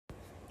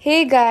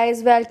Hey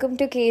guys, welcome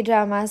to K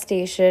Drama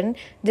Station.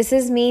 This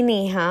is me,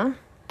 Neha,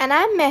 And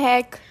I'm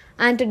Mehak.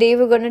 and today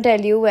we're going to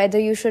tell you whether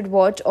you should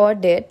watch or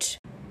ditch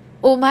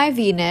Oh My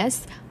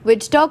Venus,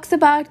 which talks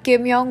about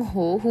Kim Yong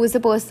Ho, who is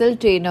a personal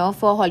trainer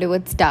for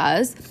Hollywood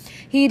stars.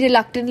 He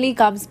reluctantly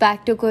comes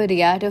back to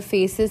Korea to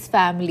face his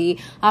family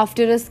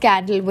after a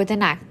scandal with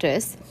an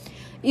actress.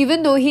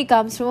 Even though he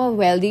comes from a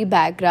wealthy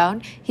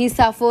background, he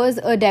suffers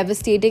a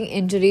devastating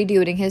injury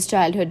during his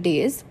childhood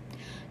days.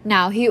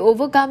 Now he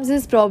overcomes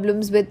his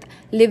problems with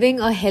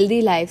living a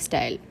healthy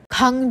lifestyle.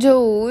 Kang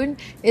Jo-eun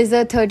is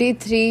a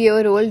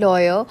 33-year-old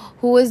lawyer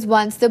who was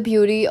once the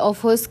beauty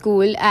of her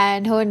school,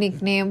 and her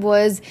nickname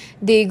was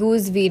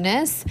Daegu's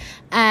Venus.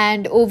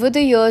 And over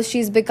the years,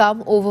 she's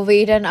become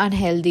overweight and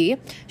unhealthy.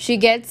 She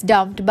gets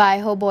dumped by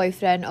her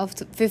boyfriend of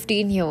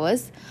 15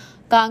 years.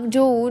 Kang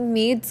Jo-eun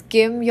meets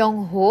Kim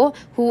Yong-ho,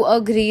 who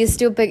agrees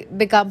to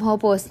become her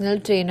personal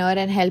trainer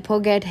and help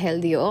her get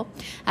healthier.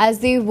 As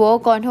they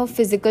work on her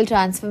physical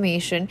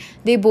transformation,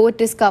 they both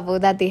discover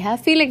that they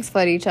have feelings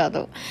for each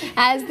other.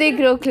 As they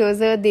grow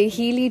closer, they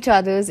heal each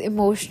other's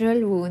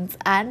emotional wounds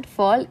and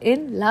fall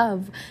in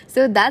love.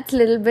 So that's a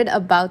little bit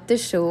about the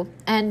show.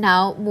 And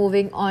now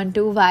moving on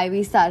to why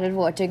we started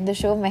watching the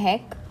show,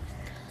 Mehek.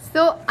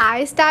 So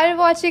I started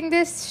watching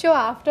this show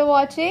after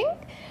watching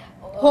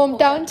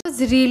Hometown. I was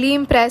really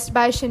impressed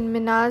by Shin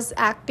Min's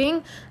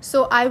acting,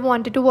 so I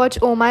wanted to watch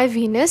Oh My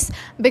Venus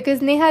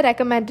because Neha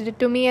recommended it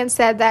to me and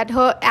said that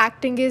her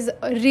acting is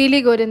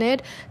really good in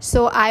it.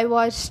 So I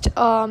watched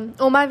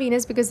Oh My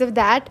Venus because of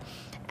that,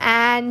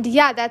 and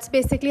yeah, that's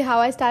basically how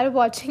I started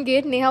watching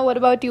it. Neha, what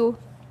about you?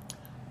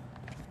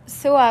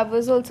 So I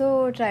was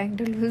also trying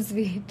to lose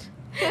weight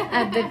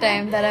at the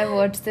time that I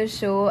watched the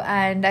show,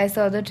 and I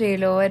saw the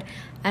trailer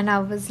and I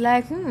was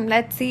like,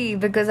 let's see,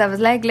 because I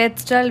was like,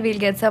 let's try, we'll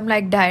get some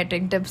like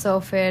dieting tips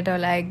of it or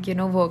like,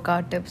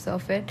 workout tips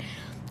of it.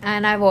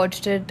 And I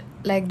watched it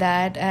like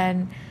that,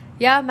 and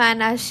yeah,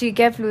 man, as she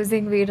kept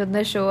losing weight on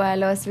the show, I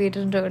lost weight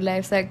in real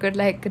life, so I could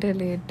like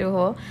relate to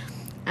her.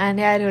 And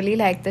yeah, I really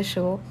liked the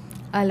show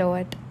a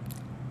lot.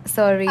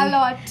 Sorry. A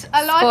lot,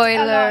 Spoiler.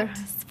 a lot.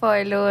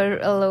 Spoiler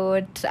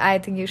alert. I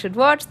think you should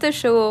watch the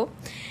show.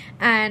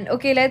 And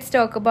okay, let's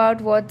talk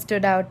about what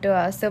stood out to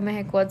us. So,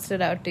 Mehak, what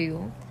stood out to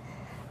you?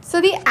 So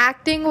the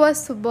acting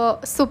was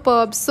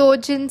superb. So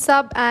Jin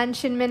Sub and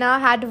Shin Mina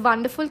had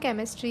wonderful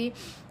chemistry,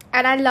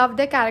 and I loved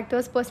their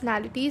characters'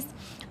 personalities.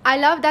 I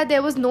love that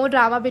there was no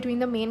drama between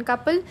the main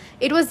couple.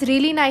 It was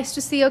really nice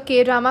to see a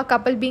K-drama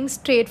couple being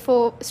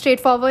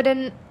straightforward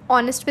and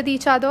honest with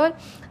each other.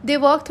 They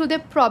worked through their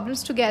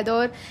problems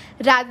together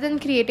rather than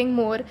creating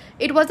more.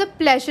 It was a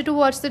pleasure to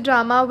watch the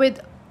drama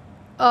with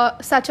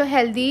such a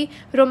healthy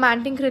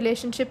romantic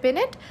relationship in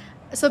it.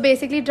 So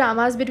basically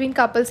dramas between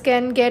couples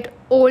can get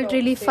old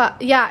really fast.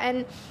 Yeah,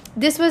 and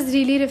this was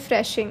really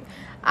refreshing.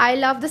 I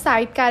love the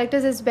side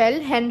characters as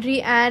well.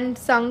 Henry and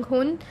Sung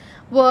Hoon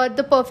were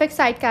the perfect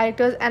side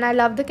characters, and I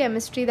love the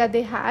chemistry that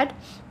they had.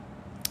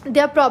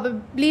 They're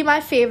probably my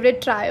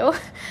favorite trio.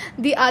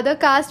 The other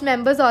cast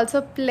members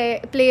also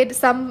played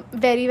some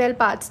very well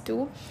parts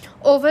too.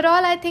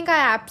 Overall, I think I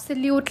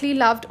absolutely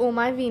loved Oh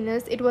My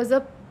Venus. It was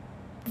a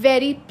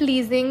very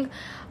pleasing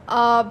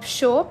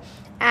show,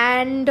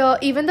 and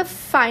even the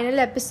final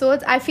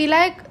episodes, I feel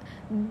like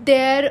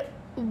there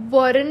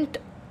weren't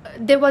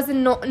there was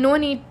no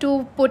need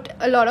to put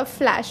a lot of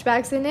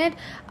flashbacks in it.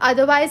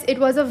 Otherwise, it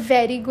was a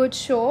very good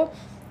show,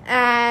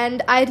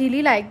 and I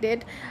really liked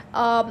it.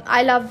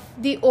 I love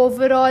the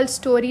overall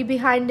story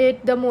behind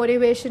it, the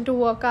motivation to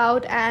work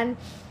out, and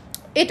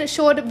it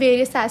showed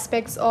various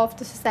aspects of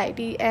the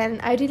society, and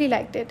I really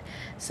liked it.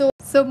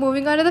 So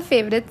moving on to the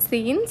favorite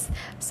scenes.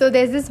 So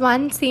there's this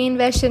one scene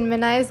where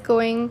Shinmina is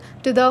going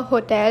to the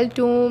hotel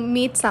to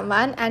meet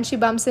someone, and she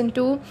bumps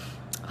into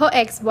her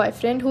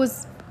ex-boyfriend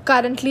who's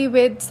currently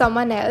with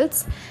someone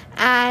else,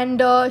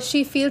 and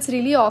she feels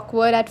really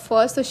awkward at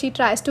first, so she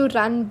tries to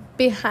run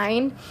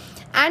behind,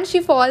 and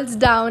she falls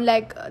down.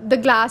 Like the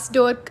glass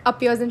door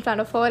appears in front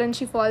of her and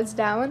she falls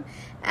down,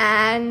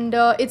 and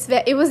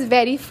it was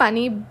very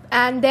funny.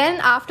 And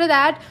then after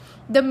that,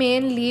 the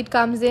main lead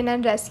comes in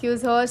and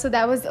rescues her, so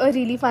that was a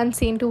really fun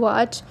scene to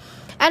watch.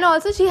 And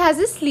also she has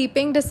this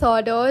sleeping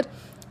disorder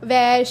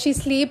where she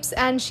sleeps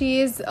and she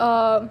is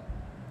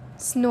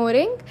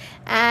snoring,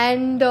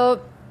 and the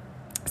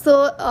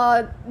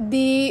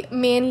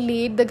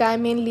guy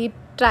main lead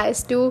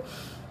tries to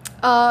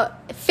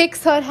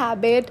fix her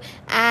habit,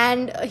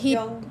 and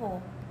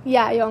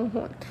Young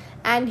Hoon,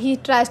 and he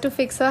tries to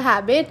fix her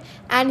habit,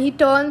 and he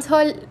turns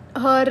her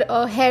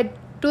head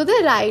to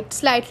the right,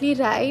 slightly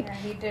right. Yeah,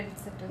 he did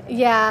sit to the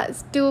Yeah,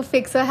 to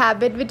fix her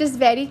habit, which is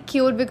very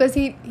cute because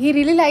he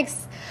really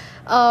likes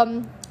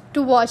to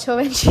watch her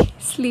when she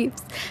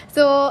sleeps.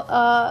 So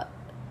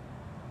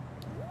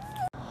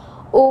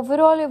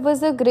Overall, it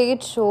was a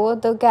great show.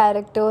 The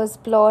characters,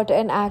 plot,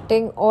 and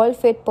acting all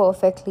fit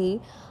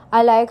perfectly.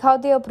 I like how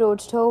they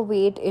approached her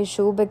weight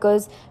issue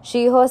because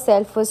she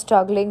herself was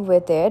struggling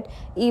with it,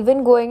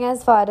 even going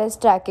as far as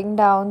tracking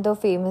down the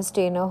famous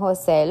trainer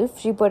herself.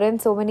 She put in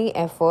so many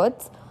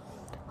efforts.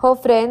 Her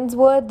friends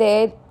were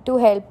there to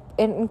help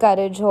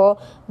encourage her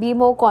be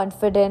more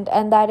confident,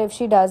 and that if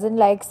she doesn't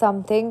like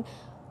something,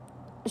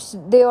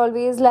 they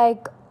always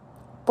like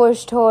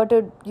pushed her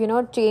to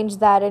change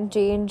that and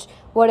change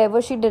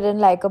whatever she didn't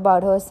like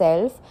about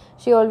herself.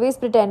 She always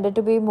pretended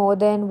to be more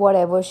than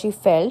whatever she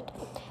felt,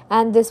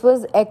 and this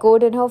was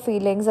echoed in her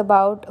feelings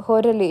about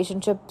her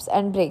relationships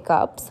and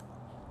breakups.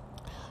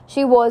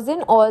 She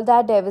wasn't all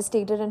that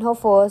devastated in her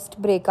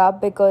first breakup,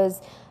 because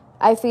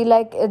I feel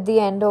like at the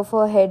end of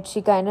her head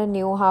she kind of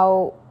knew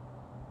how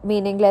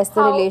meaningless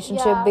the How,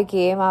 relationship yeah.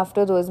 became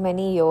after those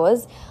many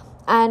years.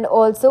 And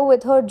also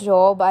with her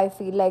job, I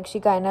feel like she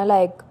kind of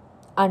like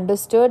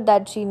understood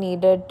that she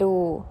needed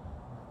to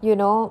you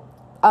know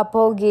up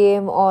her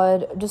game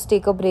or just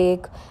take a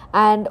break.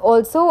 And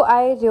also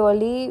I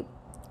really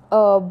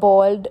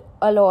bawled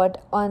a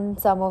lot on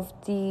some of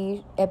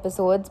the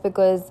episodes,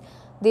 because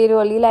they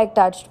really like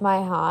touched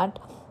my heart,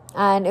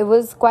 and it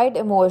was quite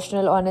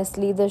emotional,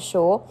 honestly, the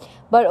show.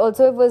 But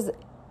also it was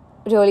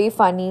really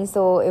funny,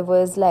 so it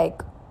was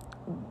like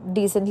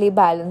decently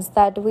balanced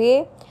that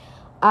way.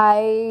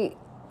 I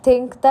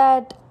think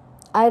that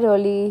I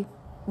really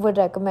would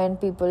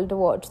recommend people to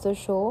watch the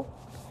show.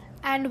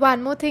 And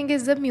one more thing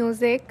is the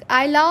music.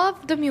 I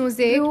love the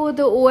music. Bro,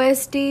 the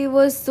OST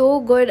was so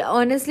good.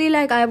 Honestly,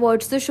 like I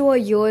watched the show a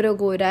year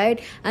ago,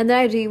 right? And then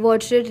I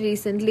rewatched it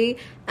recently,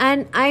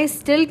 and I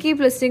still keep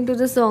listening to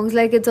the songs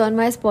like it's on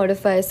my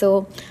Spotify.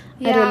 So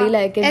I really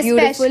like it.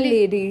 Beautiful especially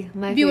Lady,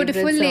 my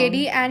Beautiful favorite song.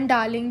 Lady and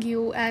Darling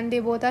You, and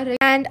they both are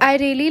and I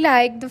really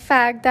like the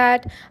fact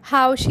that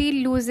how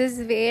she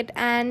loses weight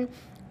and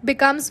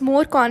becomes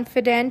more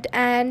confident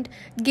and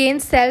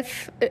gains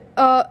self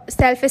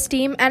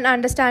esteem and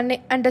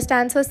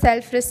understands her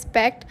self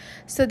respect.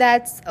 So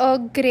that's a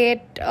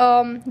great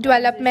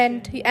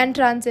development and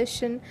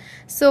transition.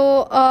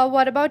 So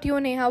what about you,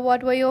 Neha?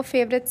 What were your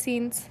favorite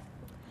scenes?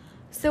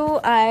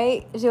 So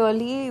I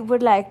really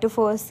would like to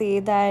first say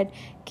that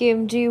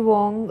Kim Ji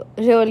Wong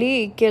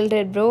really killed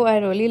it, bro. I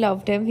really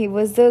loved him. He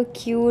was the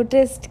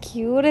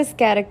cutest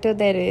character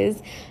there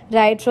is.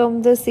 Right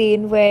from the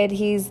scene where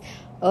he's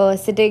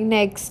sitting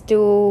next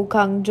to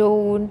Kang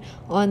Jo-un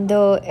on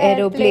the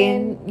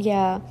aeroplane.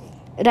 Yeah.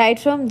 Right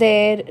from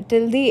there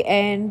till the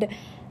end,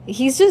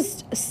 he's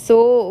just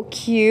so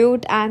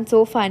cute and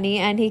so funny,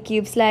 and he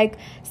keeps like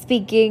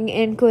speaking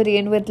in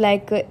Korean with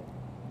like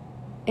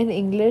an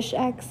English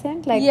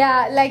accent, like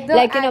Like the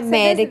like an accent is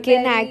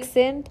American very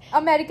accent.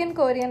 American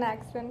Korean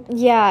accent.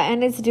 Yeah,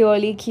 and it's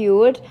really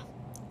cute.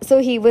 So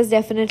he was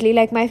definitely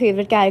like my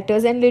favorite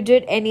characters, and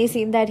legit any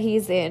scene that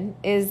he's in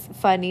is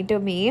funny to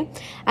me.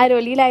 I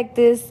really like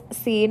this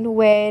scene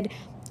where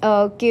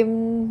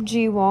Kim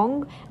Ji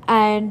Wong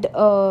and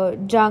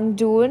Jang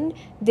Joon,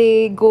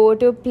 they go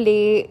to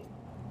play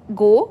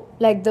Go,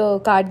 like the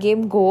card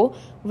game Go,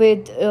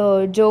 with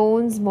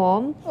Joan's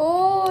mom.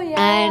 Oh yeah.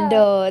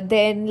 And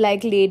then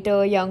like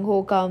later Young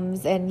Ho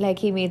comes and like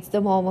he meets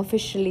the mom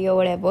officially or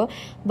whatever.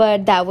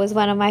 But that was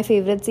one of my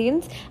favorite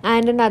scenes.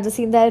 And another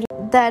scene that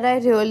I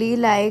really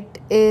liked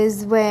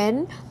is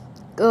when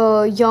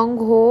Young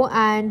Ho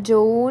and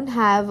Joon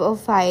have a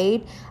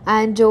fight,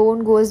 and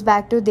Joon goes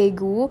back to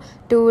Daegu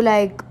to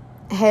like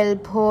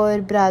help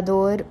her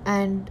brother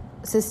and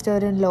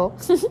sister-in-law.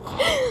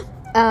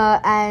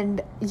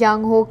 And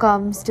Young Ho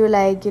comes to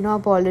like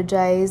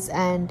apologize,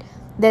 and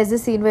there's a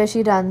scene where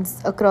she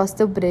runs across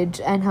the bridge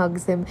and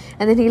hugs him,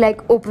 and then he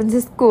like opens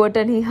his coat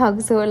and he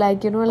hugs her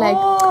like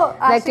Oh,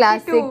 that Ashiki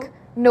classic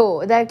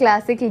too. that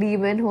classic Lee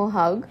Min Ho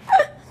hug.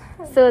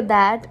 So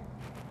that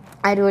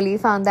I really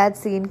found that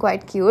scene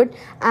quite cute.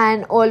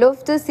 And all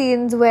of the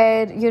scenes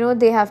where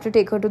they have to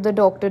take her to the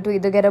doctor to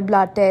either get a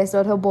blood test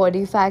or her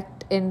body fat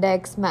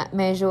index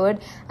measured,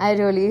 I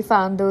really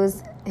found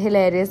those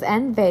hilarious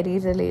and very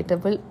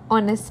relatable,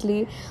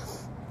 honestly.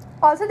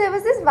 Also, there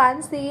was this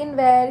one scene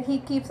where he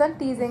keeps on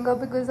teasing her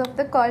because of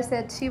the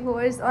corset she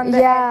wears on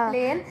the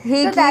airplane.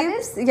 He So that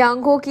is,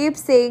 Young Ho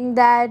keeps saying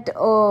that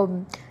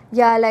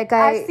like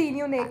I've seen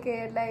you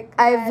naked, like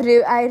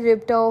I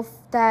ripped off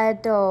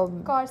that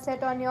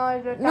corset on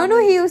your no,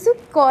 tummy. he used to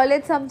call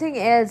it something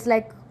else.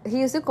 Like he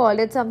used to call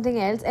it something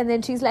else, and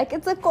then she's like,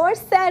 it's a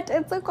corset.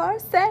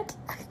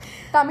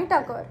 Tummy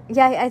tucker.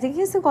 Yeah, I think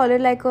he used to call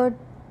it like a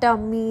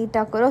tummy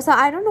tucker or so.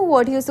 I don't know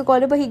what he used to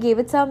call it, but he gave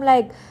it some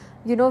like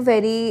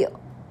very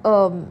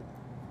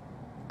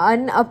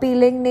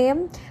unappealing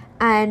name,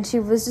 and she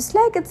was just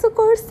like, it's a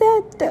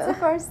corset. It's a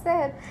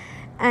corset.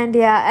 And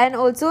yeah, and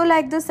also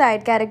like the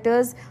side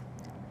characters.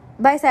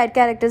 By side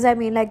characters, I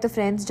mean like the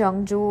friends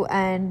Jungju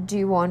and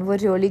Jiwon were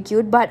really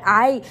cute, but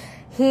I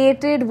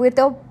hated with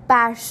a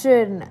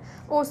passion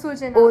Oh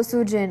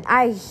Sujin.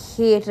 I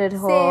hated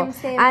her.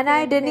 Same, and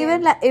I same, didn't same.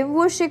 even like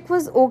Imwoshik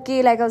was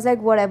okay, like I was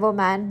like whatever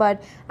man,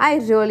 but I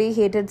really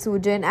hated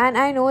Sujin, and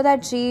I know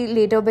that she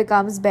later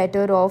becomes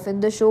better off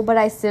in the show, but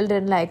I still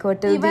didn't like her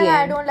till Even the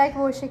I end. don't like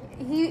Voshik.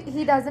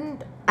 He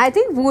doesn't. I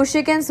think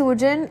Vushik and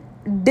Sujin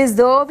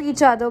deserve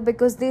each other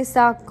because they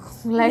suck.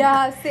 Like,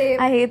 Yeah, same.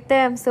 I hate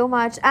them so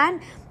much.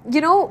 And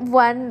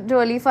one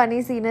really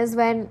funny scene is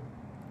when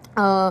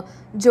uh,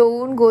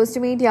 Joon goes to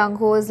meet Young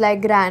Ho's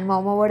like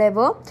grandmom or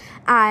whatever,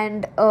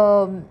 and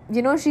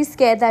she's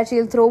scared that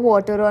she'll throw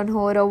water on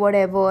her or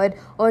whatever,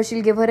 or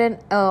she'll give her an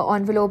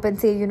envelope and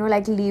say,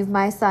 like, leave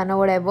my son or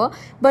whatever.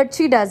 But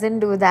she doesn't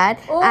do that,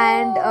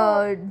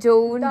 and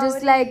Joon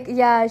just like, Dowry.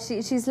 yeah,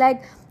 she's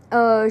like.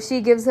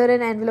 She gives her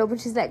an envelope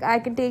and she's like, I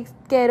can take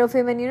care of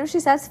him, and she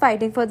starts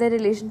fighting for their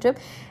relationship,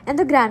 and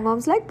the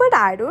grandmom's like, but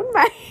I don't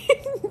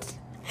mind.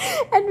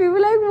 And we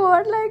were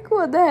like,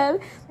 what the hell?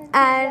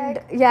 And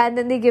yeah, and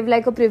then they give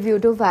like a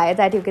preview to Vi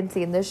that you can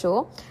see in the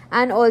show.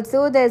 And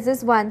also there's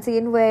this one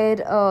scene where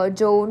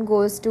Joan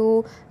goes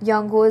to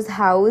Young-ho's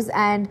house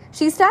and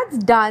she starts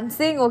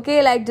dancing,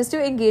 okay, like just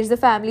to engage the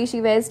family.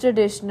 She wears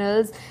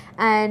traditionals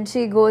and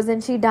she goes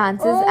and she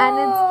dances, and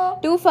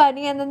it's too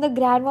funny. And then the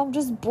grandmom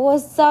just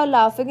bursts out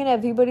laughing and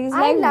everybody's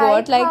I like, like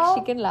what? Like, how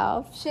she can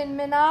laugh.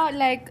 Shinmina,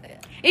 like,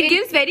 It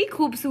gives very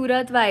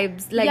Khoobsurat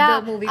vibes, like yeah,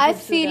 the movie I Khoobsurat.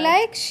 feel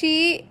like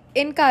she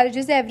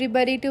encourages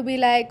everybody to be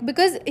like,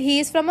 because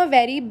he's from a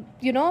very,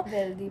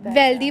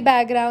 wealthy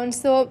background.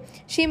 So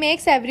she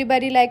makes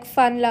everybody like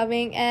fun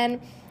loving and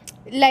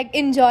like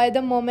enjoy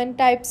the moment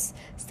types.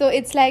 So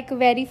it's like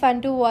very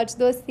fun to watch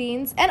those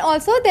scenes. And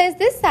also there's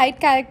this side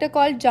character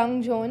called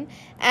Jung Joon,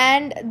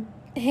 and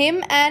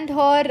him and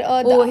her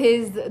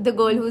the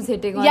girl who's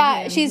hitting on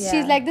yeah, him. she's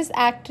like this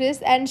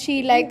actress, and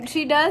she like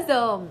she does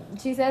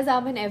she says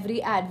I'm in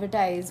every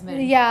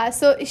advertisement. yeah,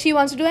 so she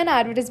wants to do an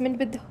advertisement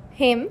with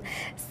him.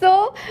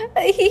 So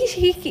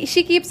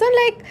she keeps on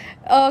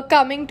like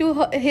coming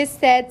to his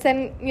sets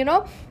and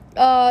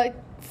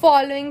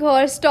following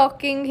her,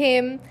 stalking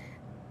him.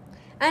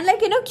 And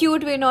like in a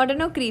cute way, not in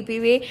a creepy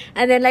way.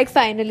 And then like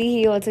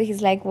finally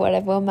he's like,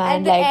 whatever, man.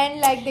 At the like end,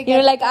 like, they you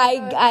know, get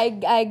like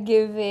together. I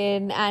give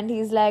in, and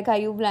he's like, are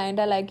you blind?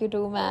 I like you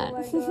too, man.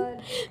 Oh my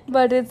God.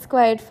 But it's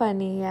quite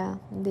funny, yeah.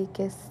 They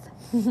kiss.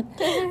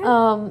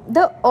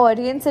 The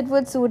audience it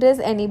would suit is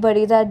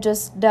anybody that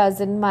just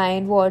doesn't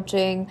mind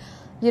watching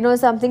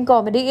something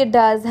comedy. It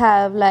does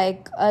have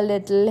like a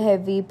little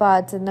heavy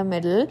parts in the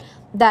middle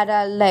that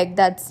are like,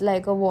 that's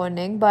like a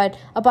warning, but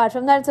apart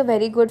from that, it's a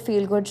very good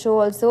feel good show.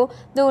 Also,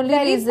 the only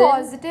Very reason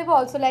positive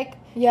also, like,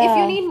 Yeah. if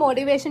you need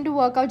motivation to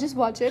work out, just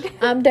watch it.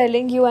 I'm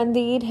telling you, and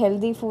they eat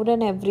healthy food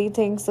and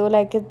everything, so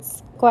like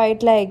it's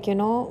quite like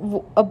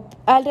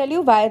I'll tell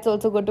you why it's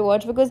also good to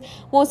watch, because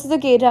most of the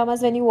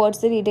K-dramas, when you watch,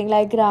 they're eating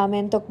like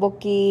ramen,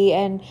 tteokbokki,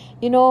 and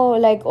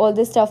like all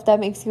this stuff that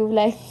makes you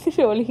like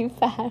really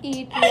fat.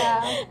 Eat,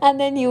 yeah. And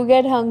then you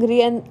get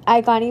hungry, and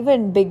I can't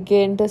even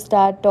begin to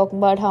start talking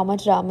about how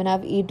much ramen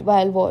I've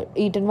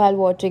eaten while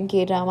watching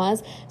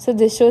K-dramas. So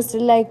this show's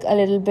still like a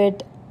little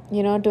bit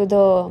to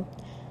the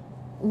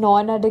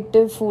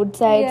non-addictive food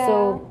side. Yeah.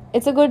 So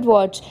it's a good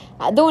watch.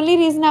 The only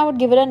reason I would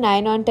give it a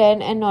 9 on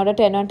 10 and not a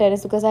 10 on 10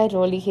 is because I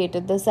really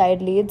hated the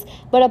side leads,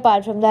 but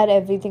apart from that,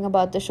 everything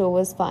about the show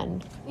was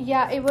fun.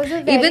 Yeah, it was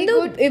a very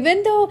good.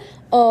 Even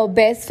though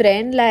best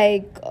friend,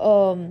 like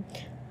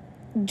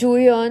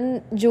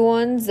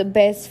Juwon's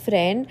best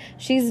friend,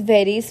 she's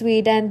very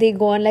sweet, and they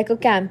go on like a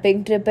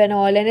camping trip and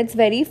all, and it's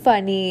very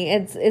funny.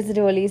 It's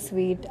really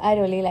sweet. I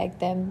really like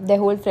them, their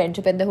whole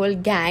friendship and the whole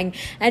gang,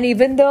 and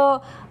even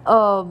the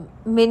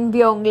Min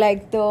Byung,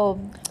 like the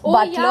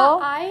butler. Yeah,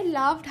 I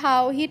loved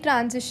how he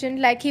transitioned.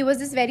 Like, he was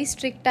this very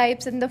strict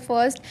types in the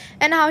first,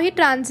 and how he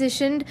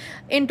transitioned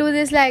into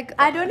this like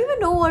I don't even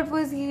know what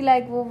was he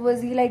like. What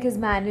was he like, his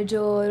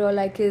manager or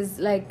like his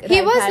like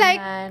he was right-hand like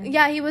man?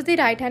 yeah, he was the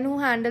right hand who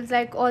handles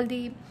like all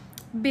the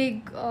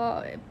big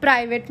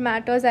private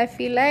matters, I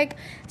feel like.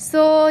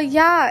 So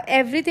yeah,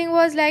 everything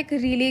was like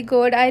really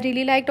good. I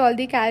really liked all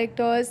the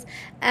characters,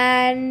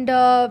 and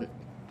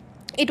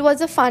it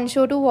was a fun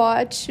show to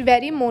watch,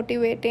 very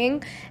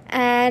motivating,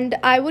 and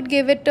I would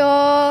give it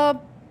a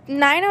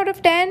 9 out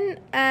of 10.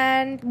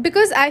 And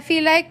because I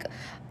feel like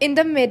in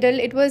the middle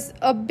it was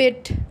a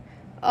bit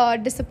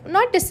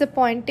not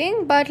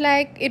disappointing, but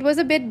like it was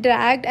a bit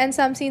dragged and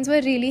some scenes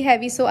were really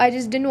heavy, so I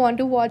just didn't want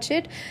to watch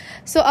it.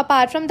 So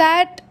apart from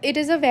that, it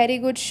is a very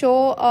good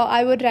show.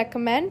 I would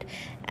recommend.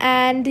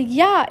 And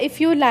yeah,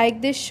 if you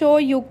like this show,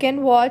 you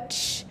can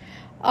watch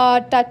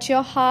Touch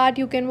Your Heart,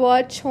 you can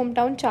watch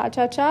Hometown Cha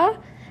Cha Cha,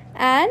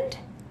 and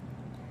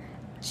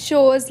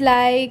shows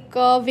like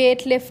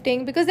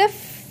weightlifting, because they're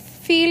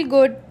feel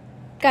good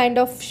kind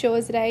of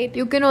shows, right?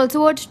 You can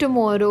also watch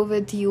Tomorrow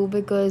with You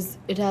because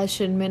it has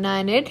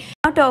Shinmina in it.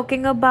 Now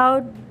talking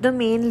about the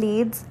main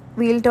leads,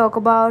 we'll talk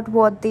about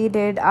what they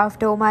did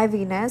after Oh My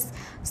Venus.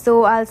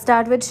 So I'll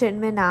start with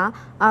Shinmina.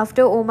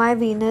 After Oh My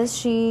Venus,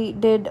 she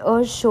did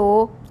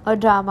a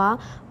drama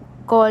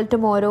called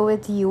Tomorrow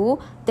with You.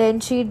 Then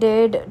she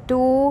did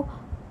 2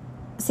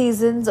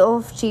 seasons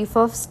of Chief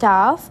of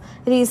Staff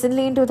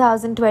recently in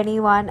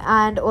 2021,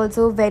 and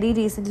also very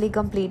recently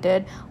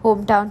completed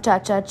Hometown Cha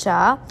Cha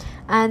Cha.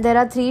 And there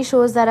are 3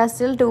 shows that are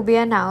still to be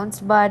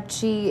announced, but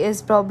she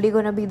is probably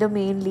going to be the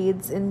main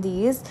leads in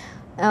these.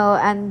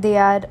 And they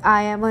are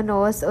I Am a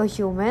Nurse, a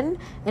Human,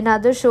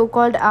 another show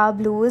called Our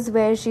Blues,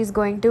 where she's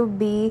going to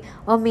be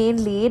a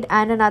main lead,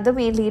 and another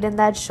main lead in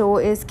that show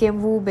is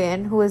Kim Woo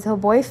Bin, who is her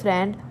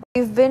boyfriend.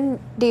 We've been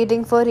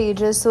dating for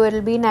ages, so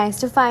it'll be nice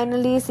to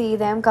finally see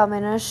them come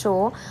in a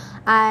show.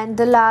 And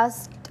the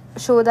last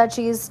show that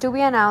she's to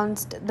be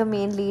announced the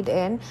main lead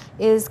in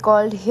is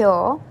called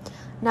Here.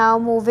 Now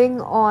moving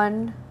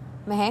on,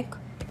 Mehak.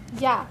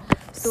 Yeah.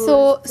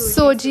 So,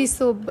 So Soji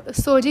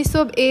Soji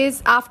Sub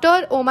is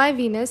after Oh My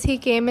Venus. He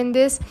came in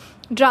this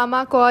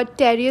drama called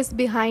Terriers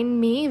Behind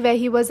Me, where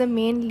he was a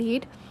main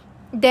lead.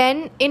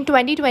 Then in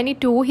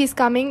 2022, he's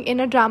coming in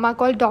a drama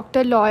called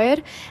Doctor Lawyer,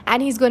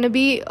 and he's going to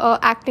be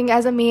acting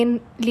as a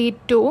main lead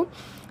too.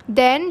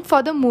 Then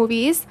for the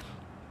movies,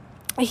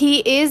 he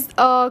is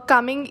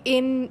coming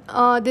in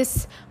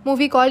this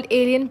movie called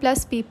Alien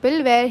Plus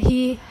People, where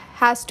he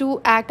has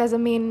to act as a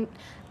main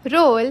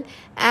role,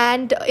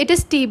 and it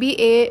is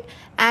TBA.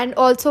 And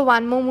also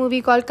one more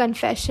movie called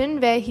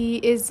Confession, where he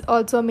is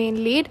also a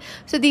main lead.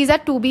 So these are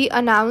to be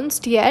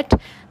announced yet.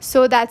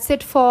 So that's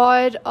it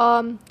for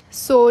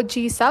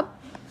Soji Sub.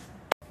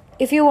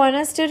 If you want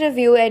us to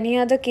review any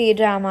other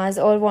K-dramas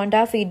or want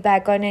our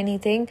feedback on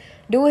anything,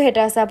 do hit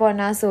us up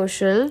on our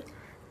social.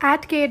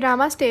 At K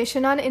Drama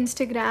Station on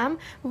Instagram,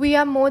 we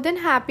are more than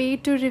happy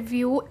to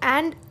review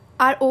and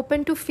are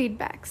open to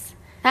feedbacks.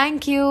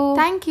 Thank you.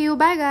 Thank you.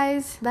 Bye,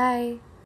 guys. Bye.